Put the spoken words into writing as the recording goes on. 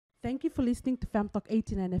Thank you for listening to Fem Talk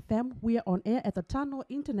 89 FM. We are on air at the Tano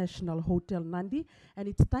International Hotel Nadi, and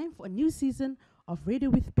it's time for a new season of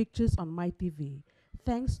Radio with Pictures on MyTV.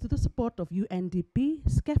 Thanks to the support of UNDP,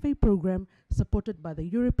 Cafe program supported by the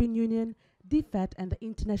European Union, DFAT, and the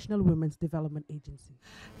International Women's Development Agency.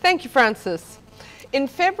 Thank you, Francis. In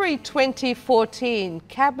February 2014,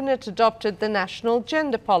 Cabinet adopted the National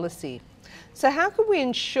Gender Policy. So how can we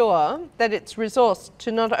ensure that it's resourced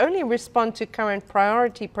to not only respond to current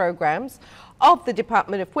priority programs of the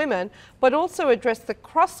Department of Women, but also address the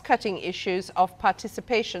cross-cutting issues of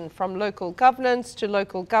participation from local governance to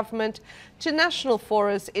local government to national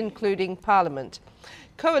forums, including Parliament?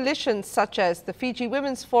 Coalitions such as the Fiji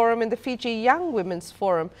Women's Forum and the Fiji Young Women's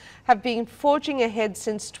Forum have been forging ahead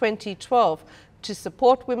since 2012 to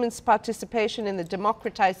support women's participation in the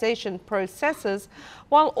democratization processes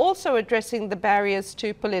while also addressing the barriers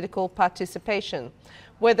to political participation,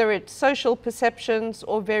 whether it's social perceptions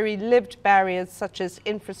or very lived barriers such as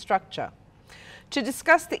infrastructure. To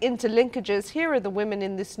discuss the interlinkages, here are the women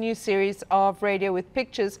in this new series of Radio with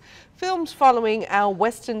Pictures, filmed following our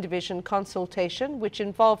Western Division consultation, which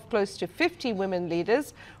involved close to 50 women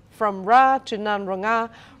leaders from Ra to Nanronga,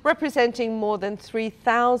 representing more than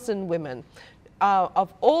 3,000 women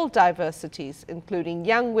of all diversities, including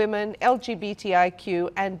young women, LGBTIQ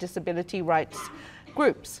and disability rights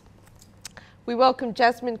groups. We welcome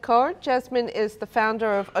Jasmine Kaur. Jasmine is the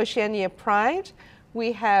founder of Oceania Pride.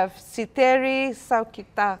 We have Siteri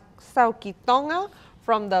Saukitonga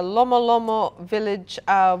from the Lomolomo village,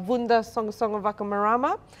 Vunda Songasonga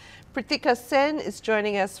Wakamarama. Pritika Sen is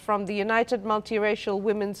joining us from the United Multiracial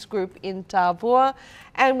Women's Group in Tavua.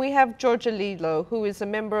 And we have Georgia Lilo, who is a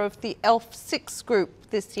member of the ELF6 group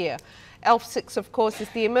this year. ELF6, of course, is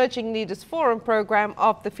the Emerging Leaders Forum program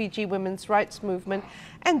of the Fiji Women's Rights Movement,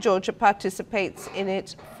 and Georgia participates in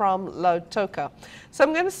it from Lautoka. So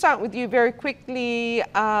I'm going to start with you very quickly.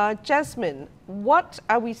 Jasmine, what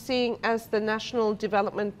are we seeing as the national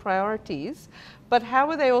development priorities, but how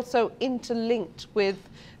are they also interlinked with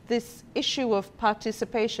this issue of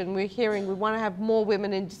participation? We're hearing we want to have more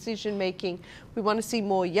women in decision making, we want to see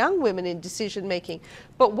more young women in decision making,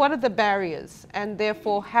 but what are the barriers, and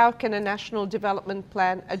therefore how can a national development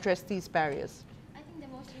plan address these barriers?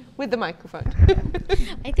 With the microphone.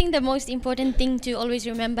 I think the most important thing to always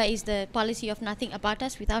remember is the policy of nothing about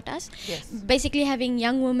us without us. Yes. Basically having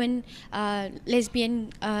young women,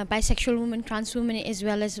 lesbian, bisexual women, trans women, as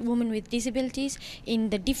well as women with disabilities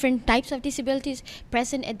in the different types of disabilities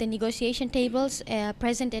present at the negotiation tables,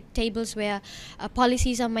 present at tables where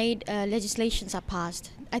policies are made, legislations are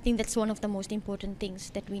passed. I think that's one of the most important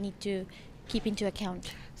things that we need to keep into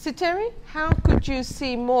account. Siteri, how could you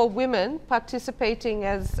see more women participating,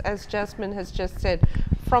 as Jasmine has just said,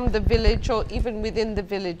 from the village or even within the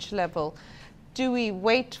village level? Do we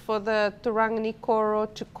wait for the Turangani Koro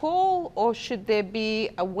to call, or should there be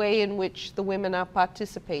a way in which the women are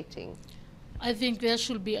participating? I think there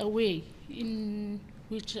should be a way in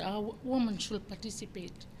which a woman should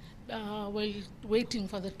participate while waiting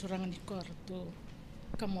for the Turangani Koro to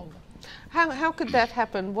come over. How could that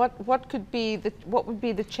happen? What would be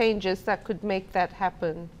the changes that could make that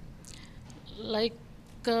happen? Like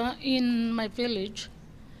in my village,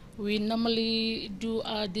 we normally do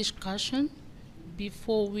a discussion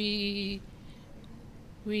before we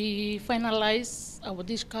finalize our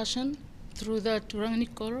discussion through the Turangani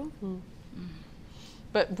Koro.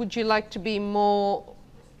 But would you like to be more?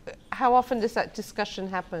 How often does that discussion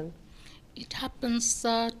happen? It happens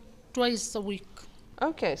twice a week.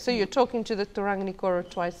 Okay, so you're talking to the Turangani Koro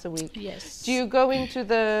twice a week. Yes. Do you go into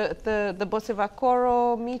the Boseva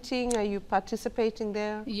Koro meeting? Are you participating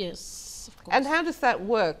there? Yes, of course. And how does that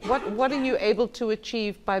work? What are you able to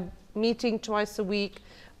achieve by meeting twice a week,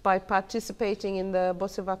 by participating in the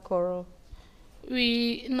Boseva Koro?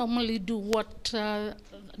 We normally do what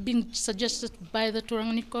been suggested by the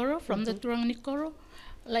Turangani Koro, from the Turangani Koro.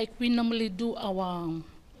 Like we normally do our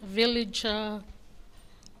village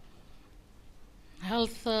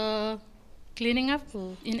health cleaning up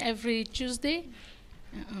in every Tuesday.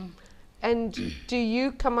 And do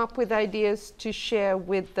you come up with ideas to share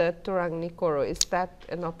with the Turangani Koro? Is that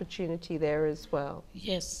an opportunity there as well?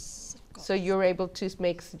 Yes, of course. So you're able to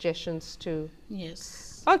make suggestions too?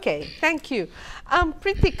 Yes. Okay, thank you.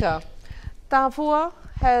 Pritika, Tavua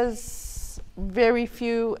has very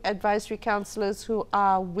few advisory councillors who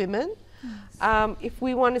are women. If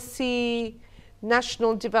we want to see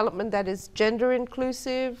national development that is gender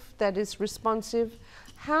inclusive, that is responsive,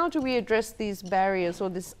 how do we address these barriers or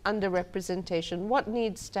this underrepresentation? What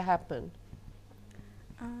needs to happen?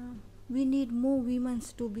 we need more women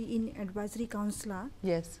to be in advisory council.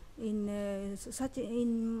 Yes. In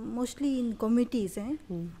mostly in committees,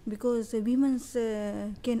 because women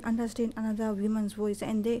can understand another women's voice,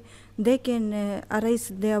 and they can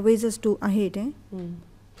arise their voices to ahead.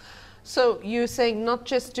 So you're saying not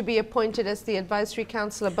just to be appointed as the advisory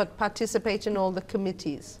councillor, but participate in all the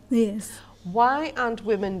committees. Yes. Why aren't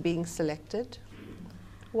women being selected?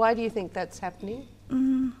 Why do you think that's happening?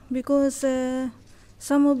 Because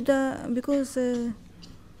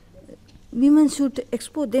women should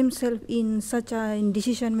expose themselves in such in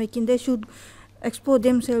decision making. They should expose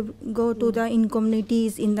themselves, go to the in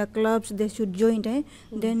communities, in the clubs. They should join.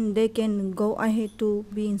 Then they can go ahead to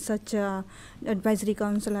be in such a advisory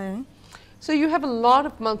council. So you have a lot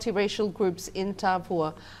of multiracial groups in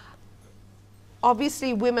Tavua.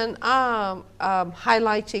 Obviously, women are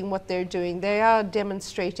highlighting what they're doing. They are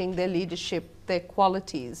demonstrating their leadership, their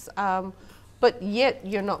qualities, but yet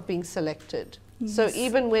you're not being selected. Yes. So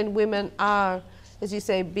even when women are, as you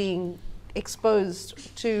say, being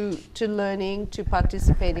exposed to learning, to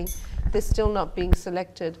participating, they're still not being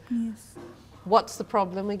selected. Yes. What's the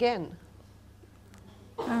problem again?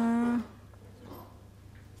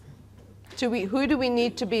 Who do we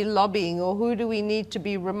need to be lobbying, or who do we need to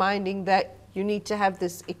be reminding that you need to have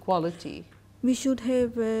this equality? We should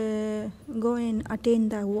have go and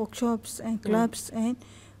attend the workshops and clubs, and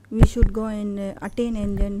we should go and attend,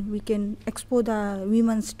 and then we can expose the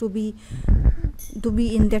women to be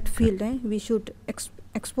in that field. We should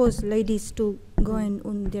expose ladies to go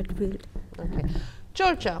in that field. Okay,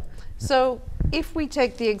 Georgia. So if we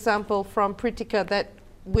take the example from Pritika that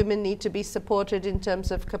women need to be supported in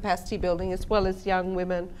terms of capacity building, as well as young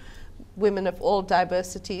women of all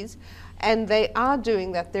diversities, and they are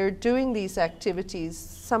doing that. They're doing these activities.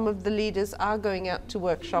 Some of the leaders are going out to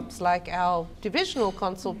workshops like our divisional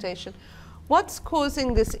consultation. What's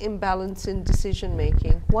causing this imbalance in decision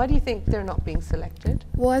making? Why do you think they're not being selected?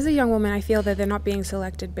 Well, as a young woman, I feel that they're not being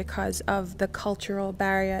selected because of the cultural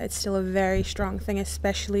barrier. It's still a very strong thing,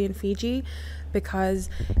 especially in Fiji, because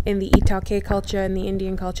in the Italke culture, in the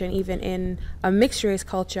Indian culture, and even in a mixed race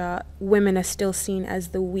culture, women are still seen as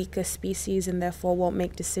the weaker species and therefore won't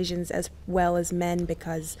make decisions as well as men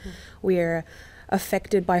because we're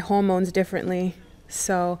affected by hormones differently.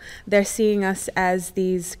 So they're seeing us as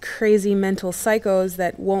these crazy mental psychos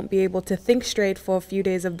that won't be able to think straight for a few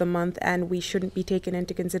days of the month, and we shouldn't be taken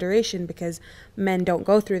into consideration because men don't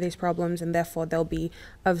go through these problems, and therefore they'll be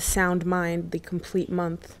of sound mind the complete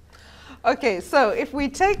month. Okay, so if we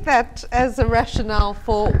take that as a rationale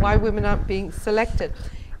for why women aren't being selected,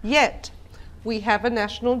 yet we have a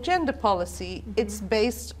national gender policy. It's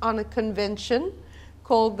based on a convention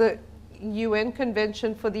called the UN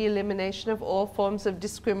Convention for the Elimination of All Forms of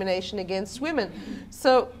Discrimination Against Women.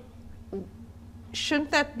 So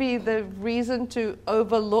shouldn't that be the reason to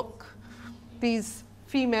overlook these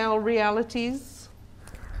female realities?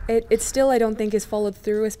 It still, I don't think, is followed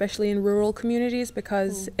through, especially in rural communities,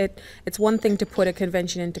 because it's one thing to put a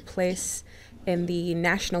convention into place in the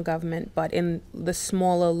national government, but in the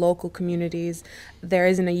smaller local communities, there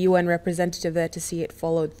isn't a UN representative there to see it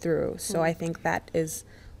followed through. So I think that is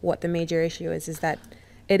what the major issue is that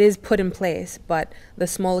it is put in place, but the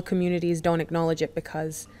smaller communities don't acknowledge it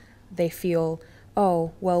because they feel,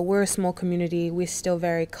 oh, well, we're a small community, we're still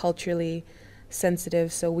very culturally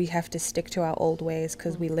sensitive, so we have to stick to our old ways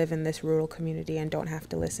because we live in this rural community and don't have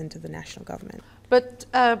to listen to the national government. But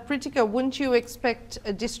Pritika, wouldn't you expect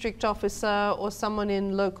a district officer or someone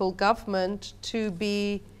in local government to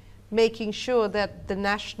be making sure that the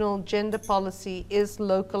national gender policy is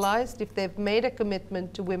localized? If they've made a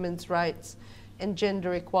commitment to women's rights and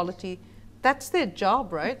gender equality, that's their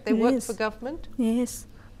job, right? They work for government? Yes,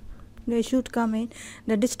 they should come in.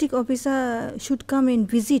 The district officer should come and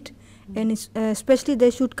visit, and especially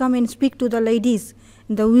they should come and speak to the ladies,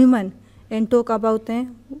 the women, and talk about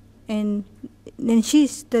them. And then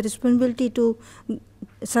she's the responsibility to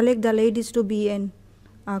select the ladies to be an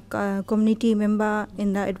community member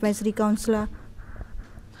in the advisory council.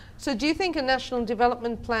 So do you think a national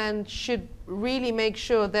development plan should really make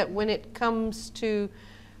sure that when it comes to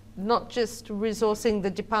not just resourcing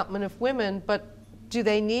the Department of Women, but do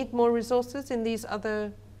they need more resources in these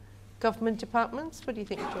other government departments? What do you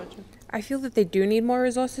think, Georgia? I feel that they do need more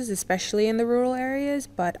resources, especially in the rural areas,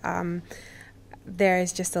 but there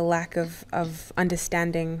is just a lack of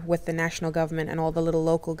understanding with the national government and all the little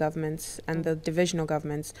local governments and the divisional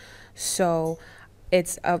governments. So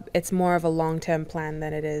it's more of a long-term plan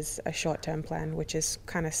than it is a short-term plan, which is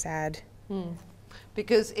kind of sad.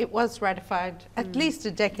 Because it was ratified at least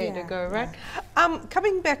a decade ago, right? Yeah.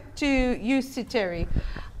 Coming back to you, Siteri,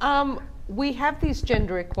 we have these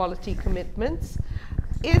gender equality commitments.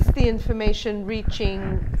 Is the information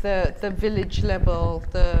reaching the village level,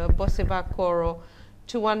 the Bosevakoro,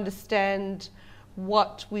 to understand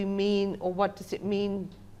what we mean, or what does it mean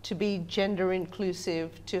to be gender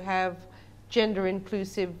inclusive, to have gender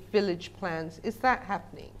inclusive village plans? Is that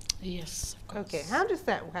happening? Yes, of course. Okay, how does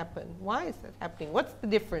that happen? Why is that happening? What's the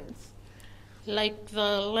difference? Like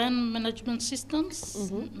the land management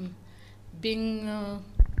systems being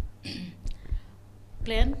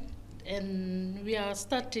planned, and we are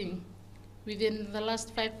starting within the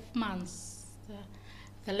last 5 months.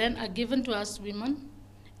 The land are given to us women,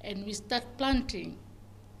 and we start planting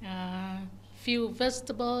few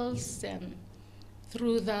vegetables and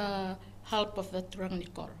through the help of the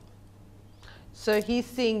Turangnikoro. So he's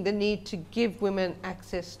seeing the need to give women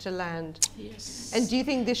access to land. Yes. And do you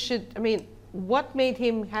think this should, I mean, what made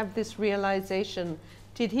him have this realization?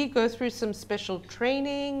 Did he go through some special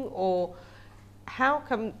training, or how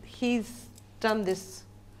come he's done this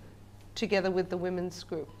together with the women's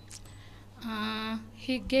group?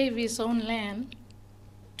 He gave his own land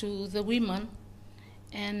to the women,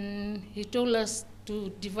 and he told us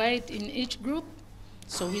to divide in each group.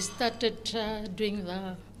 So we started doing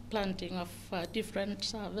the planting of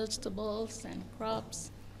different vegetables and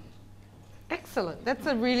crops. Excellent. That's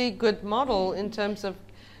a really good model in terms of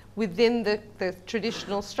within the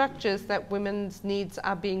traditional structures that women's needs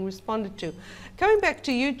are being responded to. Going back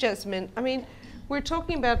to you, Jasmine, I mean, we're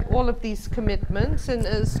talking about all of these commitments, and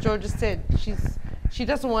as Georgia said, she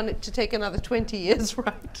doesn't want it to take another 20 years,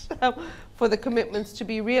 right, for the commitments to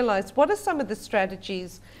be realized. What are some of the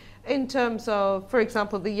strategies in terms of, for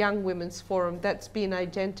example, the Young Women's Forum that's been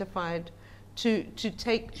identified to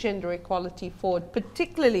take gender equality forward,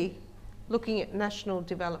 particularly looking at national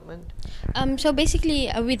development? So basically,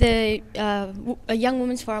 with the Young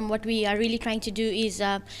Women's Forum, what we are really trying to do is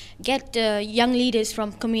get young leaders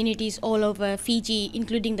from communities all over Fiji,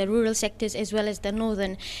 including the rural sectors as well as the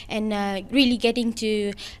northern, and really getting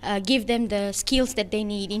to give them the skills that they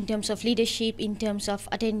need in terms of leadership, in terms of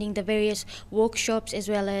attending the various workshops as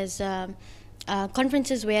well as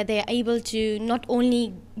conferences where they are able to not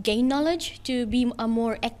only gain knowledge to be a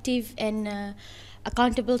more active and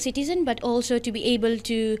accountable citizen, but also to be able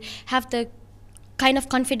to have the kind of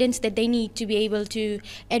confidence that they need to be able to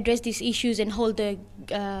address these issues and hold the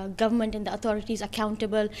government and the authorities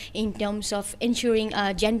accountable in terms of ensuring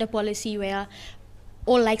a gender policy where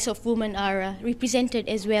all likes of women are represented,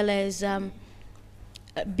 as well as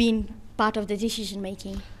being part of the decision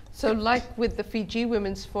making. So like with the Fiji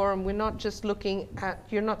Women's Forum, you're not just looking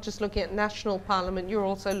at national parliament, you're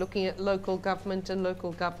also looking at local government and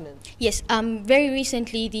local governance. Yes, very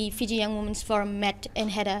recently the Fiji Young Women's Forum met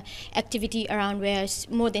and had an activity around where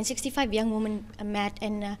more than 65 young women met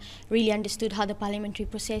and really understood how the parliamentary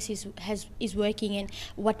process is working and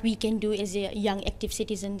what we can do as young active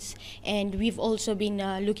citizens. And we've also been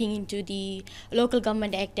looking into the Local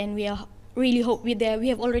Government Act, and we are really hope we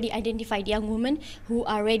have already identified young women who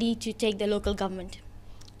are ready to take the local government.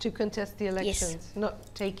 To contest the elections, yes.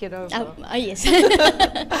 Not take it over. Yes.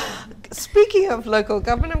 Speaking of local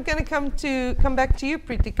government, I'm going to come back to you,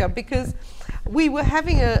 Pritika, because we were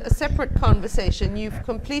having a separate conversation. You've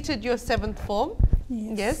completed your 7th form.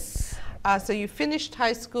 Yes. So you finished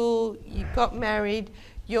high school, you got married,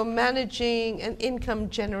 you're managing an income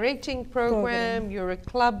generating program. You're a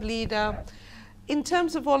club leader. In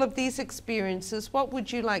terms of all of these experiences, what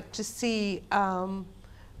would you like to see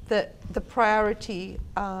the priority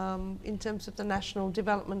in terms of the National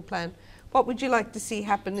Development Plan? What would you like to see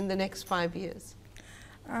happen in the next 5 years?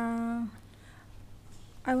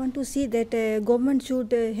 I want to see that government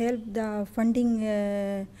should help the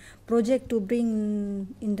funding project to bring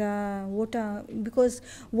in the water, because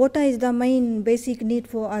water is the main basic need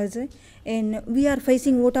for us, and we are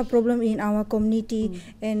facing water problem in our community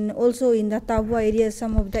and also in the Tabua areas.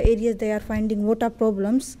 Some of the areas they are finding water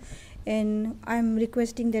problems, and I'm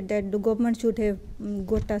requesting that the government should have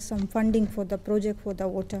got us some funding for the project for the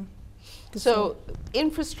water. So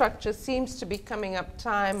infrastructure seems to be coming up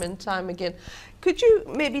time and time again. Could you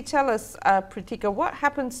maybe tell us, Pritika, what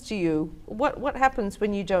happens to you? What happens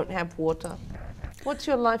when you don't have water? What's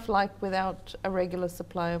your life like without a regular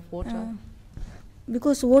supply of water?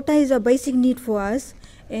 Because water is a basic need for us,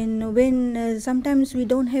 and when sometimes we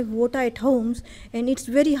don't have water at homes, and it's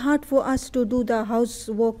very hard for us to do the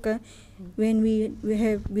housework when we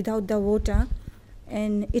have without the water.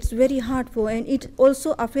 And it's very hard and it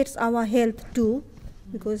also affects our health too,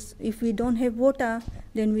 because if we don't have water,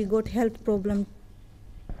 then we got health problem.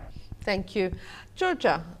 Thank you.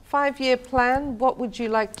 Georgia, 5-year plan, what would you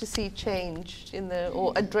like to see changed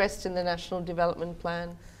or addressed in the National Development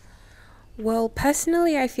Plan? Well,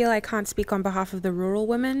 personally, I feel I can't speak on behalf of the rural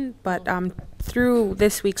women, but through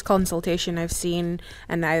this week's consultation, I've seen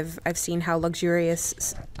how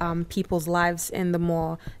luxurious people's lives in the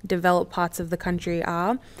more developed parts of the country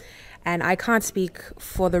are, and I can't speak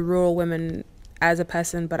for the rural women as a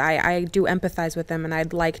person, but I do empathize with them, and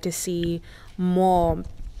I'd like to see more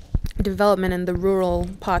development in the rural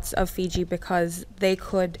parts of Fiji because they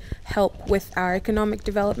could help with our economic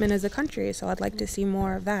development as a country. So I'd like to see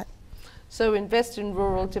more of that. So invest in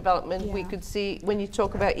rural development. We Yeah. could see, when you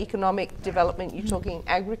talk about economic development, you're talking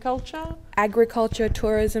agriculture? Agriculture,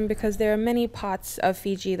 tourism, because there are many parts of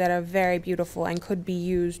Fiji that are very beautiful and could be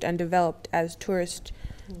used and developed as tourist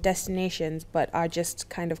destinations, but are just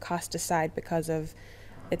kind of cast aside because of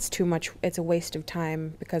it's too much. It's a waste of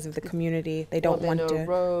time because of the community. They don't there are want no to.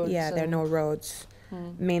 roads Yeah, there are and- no roads.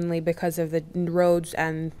 Mainly because of the roads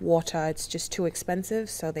and water. It's just too expensive,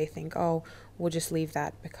 so they think, oh, we'll just leave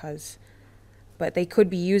that because. But they could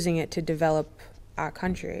be using it to develop our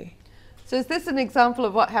country. So is this an example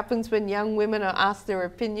of what happens when young women are asked their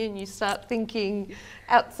opinion? You start thinking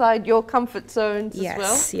outside your comfort zones as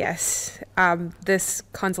well? Yes. This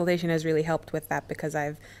consultation has really helped with that because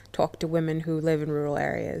I've talked to women who live in rural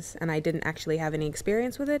areas and I didn't actually have any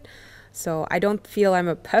experience with it. So I don't feel I'm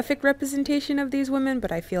a perfect representation of these women,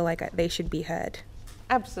 but I feel like they should be heard.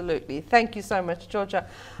 Absolutely. Thank you so much, Georgia.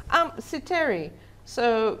 Siteri,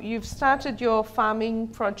 so you've started your farming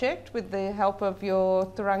project with the help of your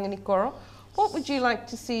Turanganikoro. What would you like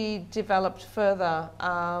to see developed further,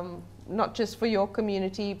 not just for your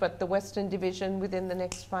community, but the Western Division within the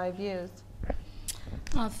next 5 years?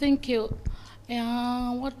 Thank you.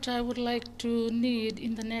 What I would like to need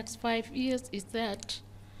in the next 5 years is that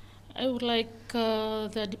I would like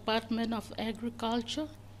the Department of Agriculture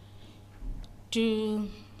to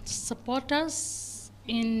support us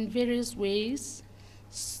in various ways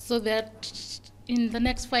so that in the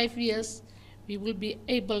next 5 years we will be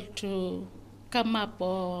able to come up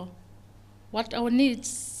or what our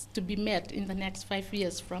needs to be met in the next 5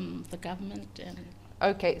 years from the government. And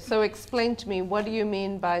Okay, so explain to me, what do you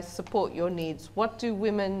mean by support your needs? What do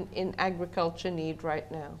women in agriculture need right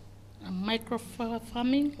now? micro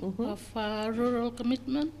farming of rural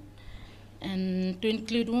commitment, and to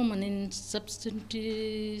include women in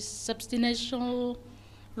substantial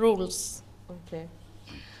roles. Okay.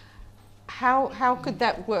 How could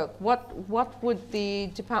that work? What would the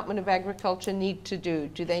Department of Agriculture need to do?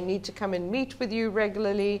 Do they need to come and meet with you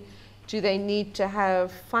regularly? Do they need to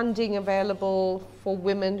have funding available for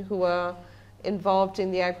women who are involved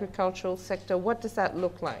in the agricultural sector? What does that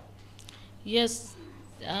look like? Yes,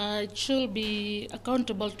 it should be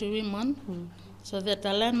accountable to women so that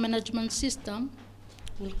the land management system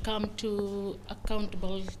will come to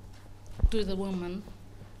accountable to the women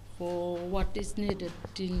for what is needed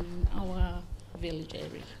in our village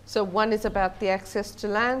area. So one is about the access to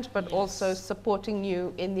land, but also supporting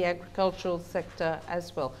you in the agricultural sector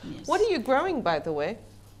as well. Yes. What are you growing, by the way?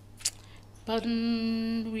 But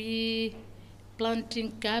we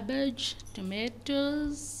planting cabbage,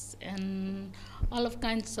 tomatoes, and all of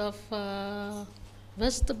kinds of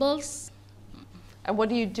vegetables. And what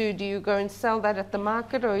do you do? Do you go and sell that at the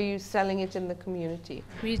market, or are you selling it in the community?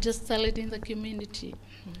 We just sell it in the community.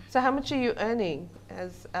 So how much are you earning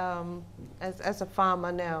as a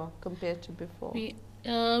farmer now compared to before? We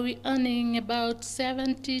earning about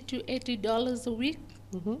 $70 to $80 a week.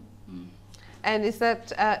 And is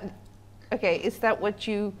that okay? Is that what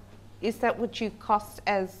you cost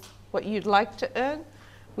as what you'd like to earn?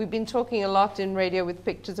 We've been talking a lot in Radio with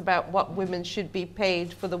Pictures about what women should be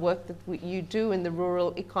paid for the work that you do in the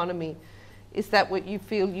rural economy. Is that what you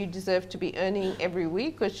feel you deserve to be earning every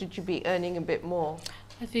week, or should you be earning a bit more?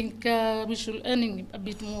 I think we should earning a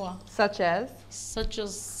bit more, Such as?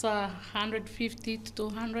 150 to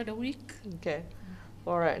 200 a week. Okay.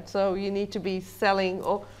 All right. So you need to be selling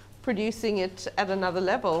or producing it at another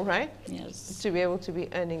level, right? Yes. To be able to be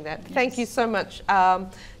earning that. Yes. Thank you so much,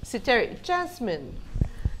 Siteri. Jasmine,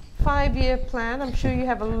 5-year plan. I'm sure you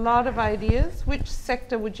have a lot of ideas. Which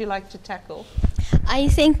sector would you like to tackle? I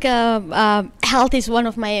think health is one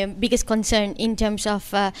of my biggest concern in terms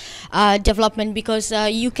of development, because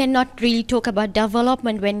you cannot really talk about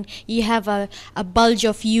development when you have a bulge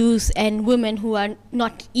of youth and women who are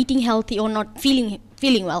not eating healthy or not feeling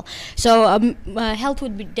feeling well. So health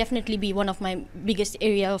would definitely be one of my biggest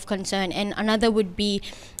area of concern, and another would be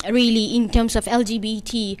really in terms of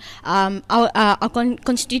LGBT. Our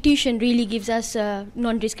constitution really gives us a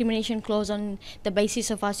non-discrimination clause on the basis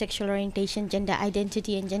of our sexual orientation, gender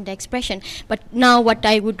identity, and gender expression. But now what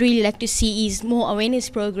I would really like to see is more awareness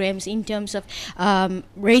programs in terms of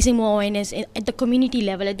raising more awareness at the community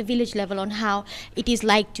level, at the village level, on how it is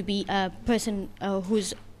like to be a person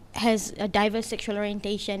who's has a diverse sexual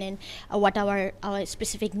orientation, and what our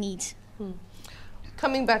specific needs.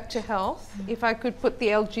 Coming back to health, if I could put the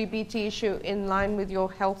LGBT issue in line with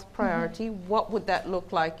your health priority, what would that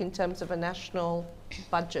look like in terms of a national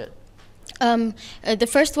budget? The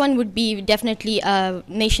first one would be definitely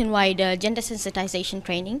nationwide gender sensitization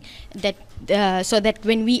training, that so that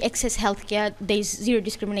when we access healthcare, there is zero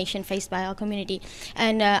discrimination faced by our community.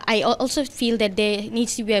 And I also feel that there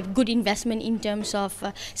needs to be a good investment in terms of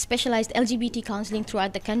specialized LGBT counseling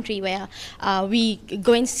throughout the country, where we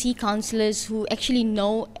go and see counselors who actually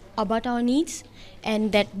know about our needs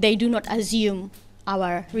and that they do not assume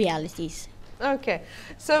our realities. Okay,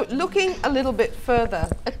 so looking a little bit further,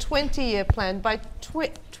 a 20-year plan by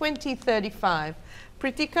 2035.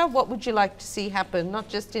 Pritika, what would you like to see happen, not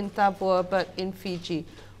just in Tabua but in Fiji?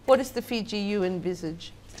 What is the Fiji you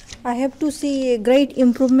envisage? I have to see a great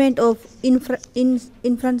improvement of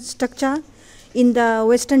infrastructure in the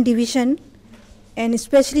Western Division, and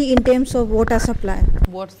especially in terms of water supply.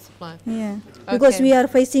 Water supply. Yeah, because we are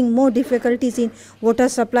facing more difficulties in water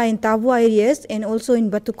supply in Tabua areas and also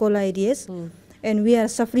in Batukola areas, and we are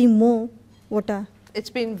suffering more water. It's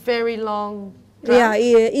been very long. Drought.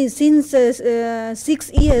 Yeah, since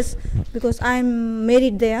 6 years, because I'm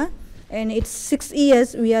married there, and it's 6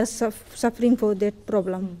 years we are suffering for that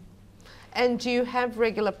problem. And do you have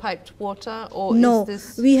regular piped water, or no?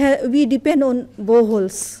 Is this? We depend on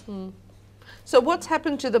boreholes. So what's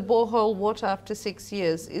happened to the borehole water after 6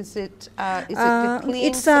 years? Is it a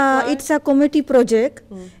clean supply? It's a committee project,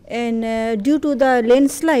 and due to the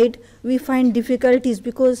landslide, we find difficulties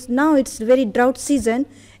because now it's very drought season,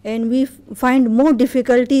 and we find more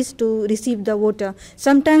difficulties to receive the water.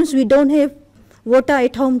 Sometimes we don't have water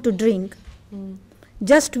at home to drink.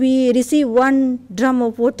 Just we receive 1 drum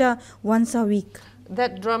of water once a week.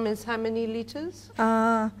 That drum is how many liters?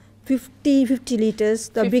 50 liters.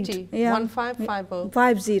 The 50. big, yeah, 1550.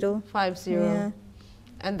 50. 50. Yeah.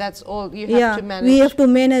 And that's all you have to manage. We have to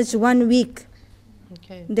manage 1 week.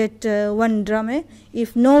 Okay. That 1 drum.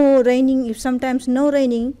 If no raining, if sometimes no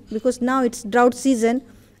raining, because now it's drought season,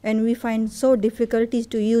 and we find so difficulties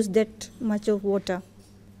to use that much of water.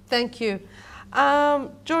 Thank you.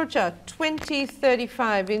 Georgia,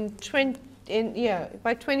 2035,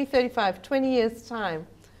 by 2035, 20 years' time,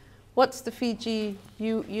 what's the Fiji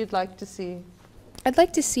you'd like to see? I'd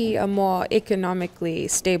like to see a more economically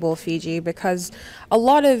stable Fiji, because a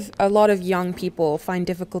lot of young people find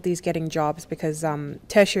difficulties getting jobs because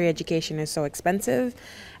tertiary education is so expensive,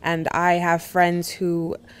 and I have friends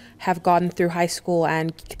who have gotten through high school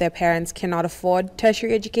and their parents cannot afford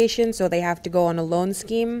tertiary education, so they have to go on a loan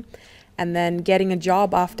scheme, and then getting a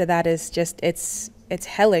job after that is just it's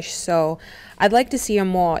hellish. So I'd like to see a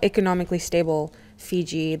more economically stable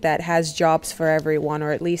Fiji that has jobs for everyone,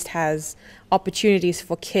 or at least has opportunities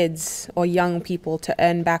for kids or young people to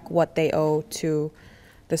earn back what they owe to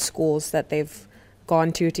the schools that they've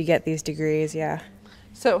gone to get these degrees. Yeah.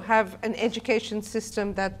 So have an education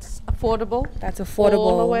system that's affordable. That's affordable,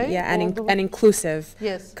 all the way, yeah, and inclusive.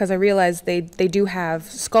 Yes. Because I realize they do have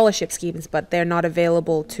scholarship schemes, but they're not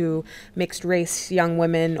available to mixed race young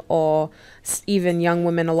women, or even young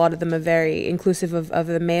women. A lot of them are very inclusive of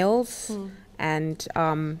the males, and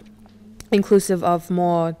inclusive of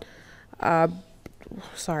more.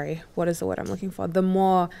 Sorry, what is the word I'm looking for? The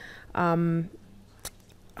more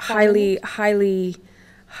highly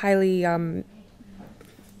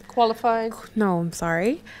qualified? No, I'm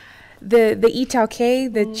sorry. The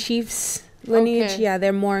Itauke, the chief's lineage, Okay. yeah,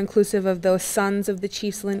 they're more inclusive of those sons of the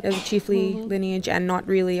chiefly lineage, and not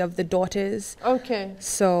really of the daughters. Okay.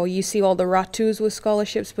 So you see all the Ratus with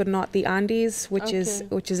scholarships, but not the Andes, which is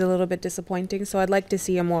a little bit disappointing. So I'd like to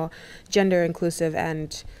see a more gender inclusive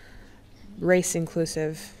and race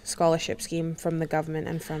inclusive scholarship scheme from the government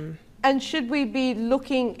and from. And should we be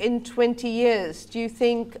looking in 20 years? Do you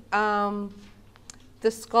think the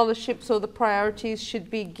scholarships or the priorities should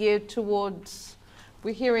be geared towards,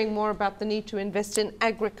 we're hearing more about the need to invest in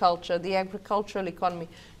agriculture, the agricultural economy.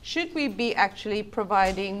 Should we be actually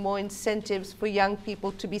providing more incentives for young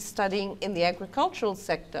people to be studying in the agricultural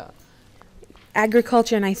sector?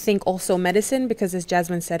 Agriculture, and I think also medicine, because as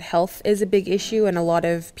Jasmine said, health is a big issue, and a lot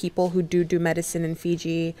of people who do medicine in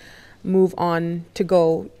Fiji move on to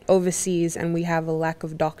go overseas, and we have a lack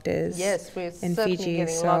of doctors. Yes, we're in certainly Fiji,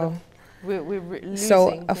 getting a lot of. We're losing.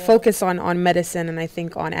 So a focus on medicine, and I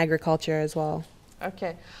think on agriculture as well.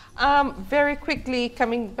 Okay. Very quickly,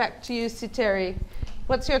 coming back to you, Siteri,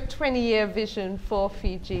 what's your 20-year vision for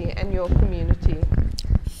Fiji and your community?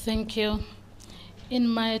 Thank you. In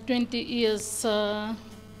my 20 years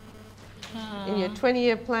In your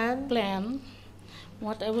 20-year plan,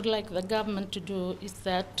 what I would like the government to do is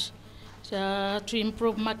that to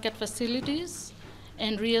improve market facilities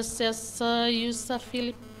and reassess user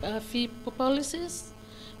fee policies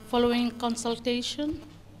following consultation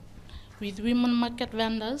with women market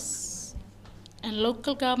vendors, and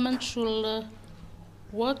local government should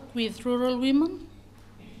work with rural women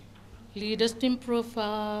leaders to improve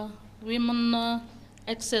women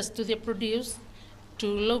access to their produce to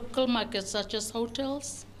local markets such as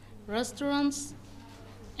hotels, restaurants,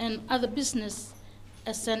 and other business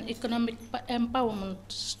as an economic empowerment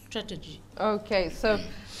strategy. Okay, so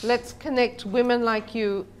let's connect women like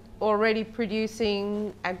you already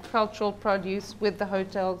producing agricultural produce with the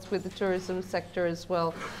hotels, with the tourism sector as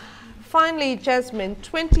well. Finally, Jasmine,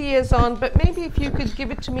 20 years on, but maybe if you could give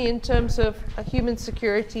it to me in terms of a human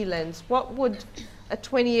security lens, what would a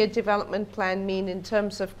 20-year development plan mean in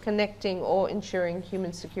terms of connecting or ensuring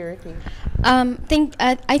human security? I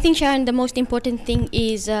think, Sharon, the most important thing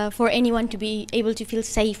is for anyone to be able to feel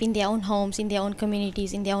safe in their own homes, in their own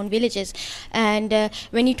communities, in their own villages. And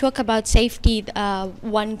when you talk about safety,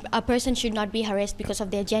 a person should not be harassed because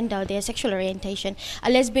of their gender or their sexual orientation. A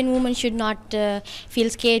lesbian woman should not feel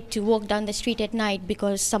scared to walk down the street at night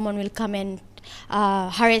because someone will come and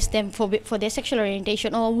harass them for their sexual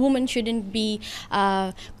orientation, or a woman shouldn't be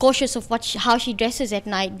cautious of how she dresses at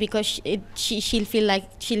night because she'll feel like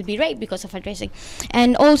she'll be raped because of her dressing.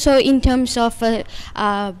 And also in terms of a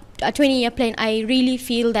 20-year plan, I really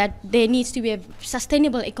feel that there needs to be a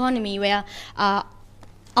sustainable economy where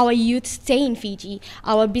our youth stay in Fiji,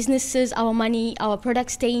 our businesses, our money, our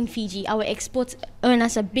products stay in Fiji, our exports earn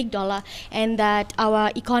us a big dollar, and that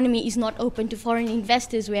our economy is not open to foreign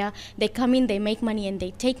investors where they come in, they make money, and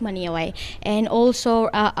they take money away. And also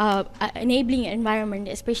enabling environment,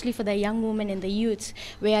 especially for the young women and the youths,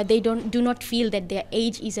 where they do not feel that their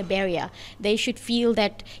age is a barrier. They should feel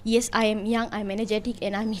that, yes, I am young, I'm energetic,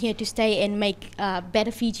 and I'm here to stay and make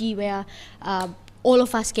better Fiji where all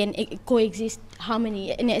of us can coexist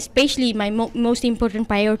harmony. And especially my most important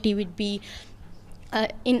priority would be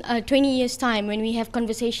in 20 years time when we have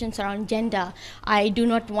conversations around gender. I do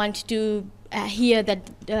not want to hear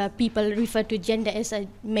that people refer to gender as a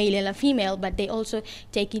male and a female, but they also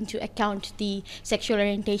take into account the sexual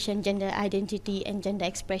orientation, gender identity, and gender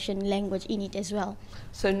expression language in it as well.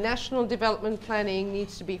 So national development planning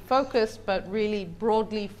needs to be focused, but really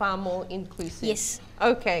broadly far more inclusive. Yes.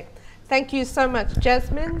 Okay. Thank you so much,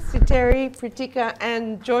 Jasmine, Siteri, Pritika,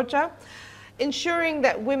 and Georgia. Ensuring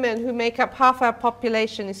that women, who make up half our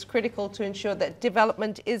population, is critical to ensure that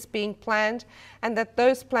development is being planned and that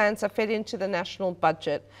those plans are fed into the national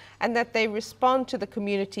budget and that they respond to the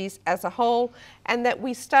communities as a whole, and that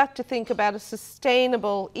we start to think about a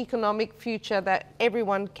sustainable economic future that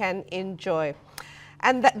everyone can enjoy.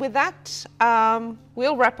 And with that,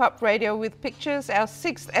 we'll wrap up Radio with Pictures, our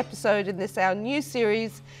 6th episode in our new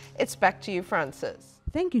series. It's back to you, Francis.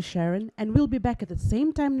 Thank you, Sharon, and we'll be back at the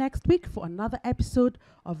same time next week for another episode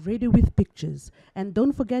of Radio with Pictures. And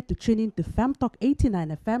don't forget to tune in to FemTalk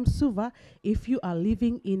 89 FM Suva if you are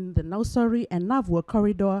living in the Nausori and Navua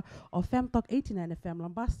corridor, or FemTalk 89 FM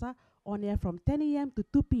Lambasa, on air from 10 a.m. to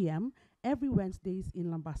 2 p.m. every Wednesdays in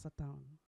Lambasa town.